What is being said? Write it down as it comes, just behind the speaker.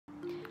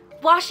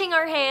Washing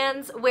our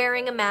hands,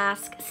 wearing a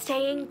mask,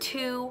 staying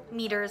 2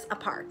 meters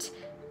apart.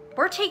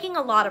 We're taking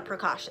a lot of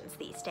precautions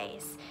these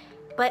days.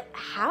 But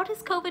how does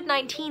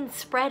COVID-19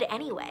 spread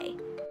anyway?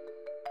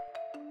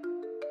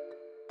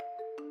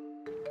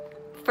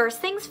 First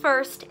things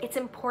first, it's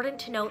important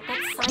to note that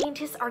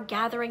scientists are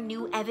gathering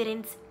new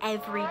evidence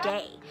every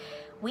day.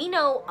 We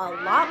know a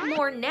lot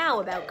more now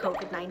about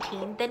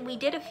COVID-19 than we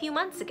did a few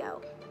months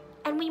ago.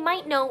 And we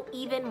might know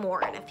even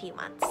more in a few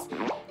months.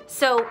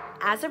 So,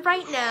 as of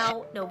right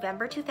now,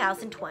 November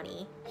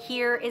 2020,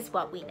 here is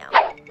what we know.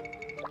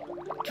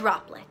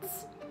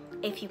 Droplets.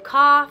 If you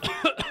cough,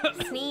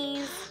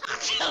 sneeze,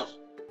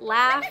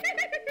 laugh,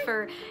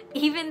 or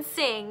even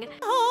sing,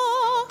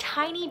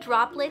 tiny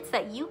droplets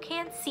that you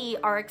can't see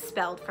are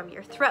expelled from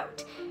your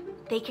throat.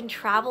 They can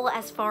travel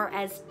as far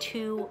as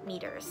 2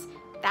 meters.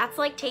 That's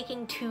like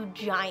taking 2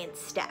 giant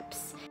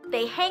steps.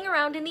 They hang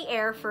around in the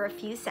air for a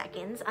few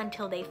seconds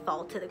until they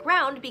fall to the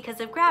ground because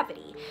of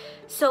gravity.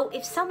 So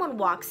if someone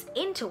walks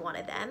into one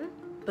of them,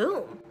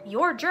 boom,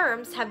 your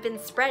germs have been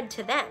spread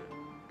to them.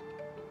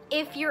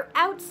 If you're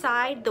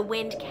outside, the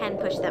wind can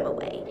push them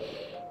away.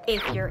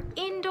 If you're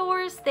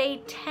indoors, they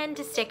tend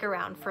to stick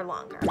around for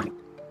longer.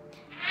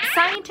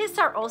 Scientists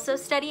are also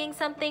studying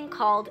something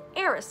called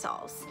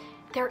aerosols.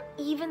 They're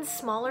even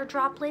smaller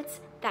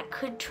droplets that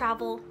could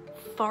travel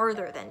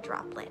farther than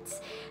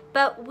droplets.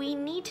 But we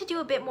need to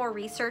do a bit more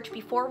research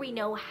before we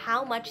know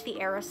how much the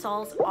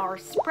aerosols are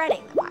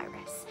spreading the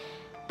virus.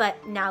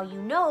 But now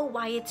you know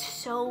why it's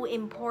so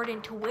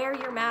important to wear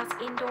your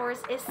mask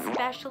indoors,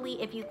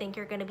 especially if you think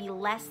you're going to be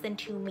less than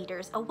 2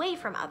 meters away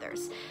from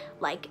others,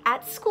 like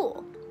at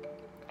school.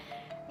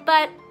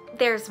 But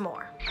there's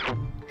more.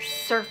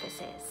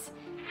 Surfaces.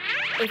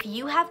 If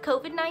you have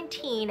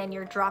COVID-19 and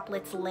your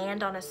droplets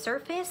land on a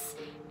surface,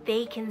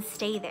 they can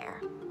stay there.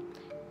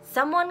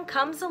 Someone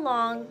comes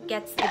along,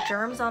 gets the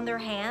germs on their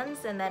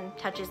hands, and then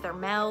touches their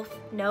mouth,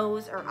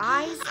 nose, or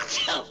eyes,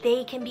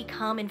 they can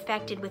become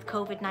infected with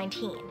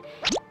COVID-19.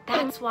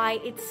 That's why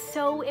it's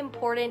so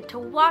important to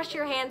wash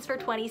your hands for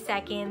 20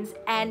 seconds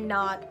and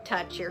not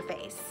touch your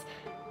face.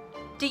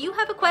 Do you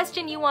have a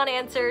question you want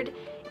answered?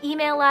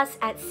 Email us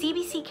at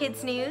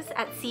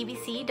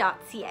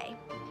cbckidsnews@cbc.ca.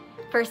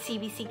 For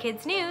CBC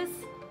Kids News,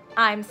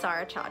 I'm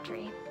Saara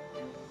Chaudry.